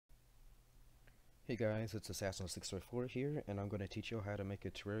Hey guys, it's Assassin644 here, and I'm going to teach you how to make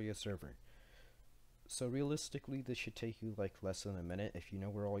a Terraria server. So realistically, this should take you like less than a minute if you know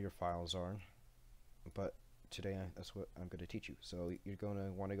where all your files are. But today, that's what I'm going to teach you. So you're going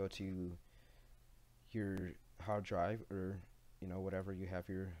to want to go to your hard drive, or whatever you have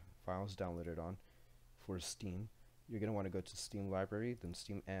your files downloaded on for Steam. You're going to want to go to Steam Library, then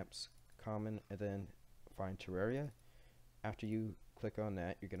Steam Apps, Common, and then find Terraria. After you click on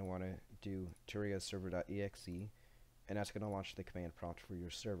that, you're going to want to do terrariaserver.exe, and that's going to launch the command prompt for your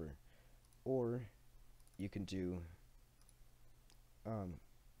server. Or you can do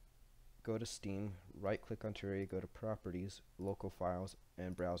go to Steam, right click on Terraria, go to Properties, Local Files,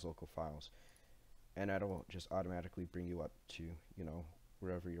 and Browse Local Files, and that'll just automatically bring you up to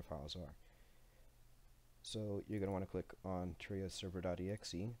wherever your files are. So you're going to want to click on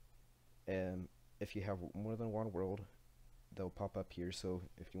terrariaserver.exe, and if you have more than one world, they'll pop up here. So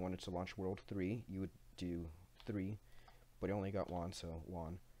if you wanted to launch world 3, you would do 3, but you only got 1, so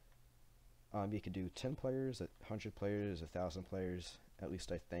 1. You could do 10 players, 100 players, 1,000 players, at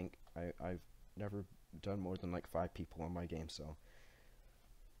least I think. I've never done more than like 5 people on my game, so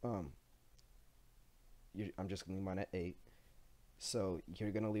I'm just going to leave mine at 8. So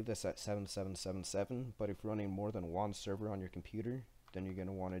you're going to leave this at 7777, but if you're running more than one server on your computer, then you're going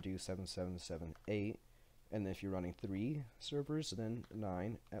to want to do 7778. And if you're running 3 servers, then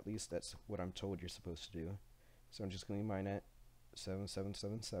 9. At least that's what I'm told you're supposed to do. So I'm just going to leave mine at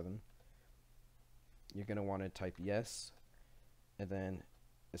 7777. You're going to want to type yes, and then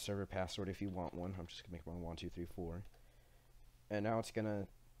the server password if you want one. I'm just going to make one 1234. And now it's going to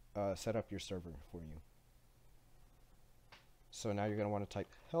set up your server for you. So now you're going to want to type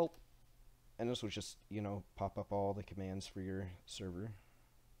help, and this will just, pop up all the commands for your server.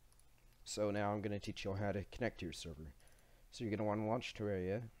 So now I'm going to teach you how to connect to your server. So you're going to want to launch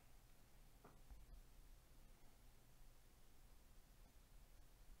Terraria.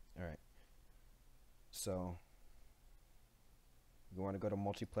 Alright. So you want to go to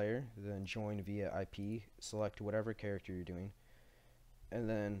multiplayer, then join via IP, select whatever character you're doing, and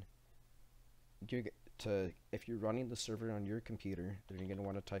then if you're running the server on your computer, then you're going to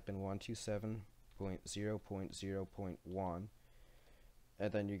want to type in 127.0.0.1,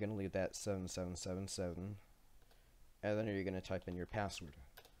 and then you're going to leave that 7777, and then you're going to type in your password.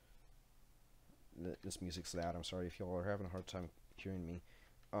 This music's loud, I'm sorry if y'all are having a hard time hearing me.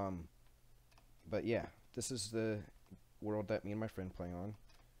 But yeah, this is the world that me and my friend play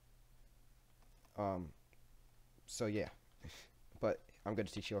on. So yeah, but I'm going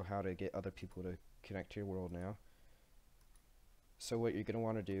to teach you how to get other people to connect to your world now. So what you're going to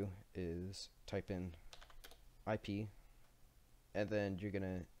want to do is type in IP, and then you're going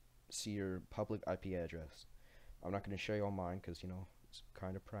to see your public IP address. I'm not going to show you all mine because, it's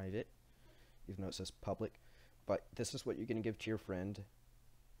kind of private, even though it says public. But this is what you're going to give to your friend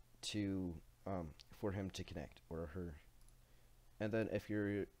to for him to connect, or her. And then if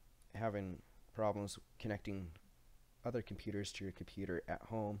you're having problems connecting other computers to your computer at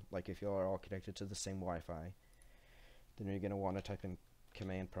home, like if you are all connected to the same Wi-Fi, then you're going to want to type in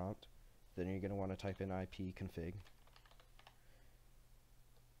command prompt. Then you're going to want to type in IP config,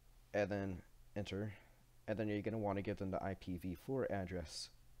 and then enter, and then you're going to want to give them the IPv4 address,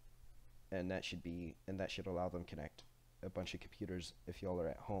 and that should allow them connect a bunch of computers if y'all are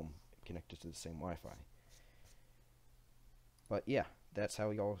at home connected to the same Wi-Fi. But yeah, that's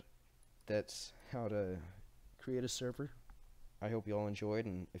how to create a server. I hope y'all enjoyed,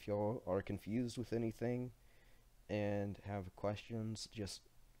 and if y'all are confused with anything and have questions, just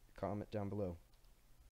comment down below.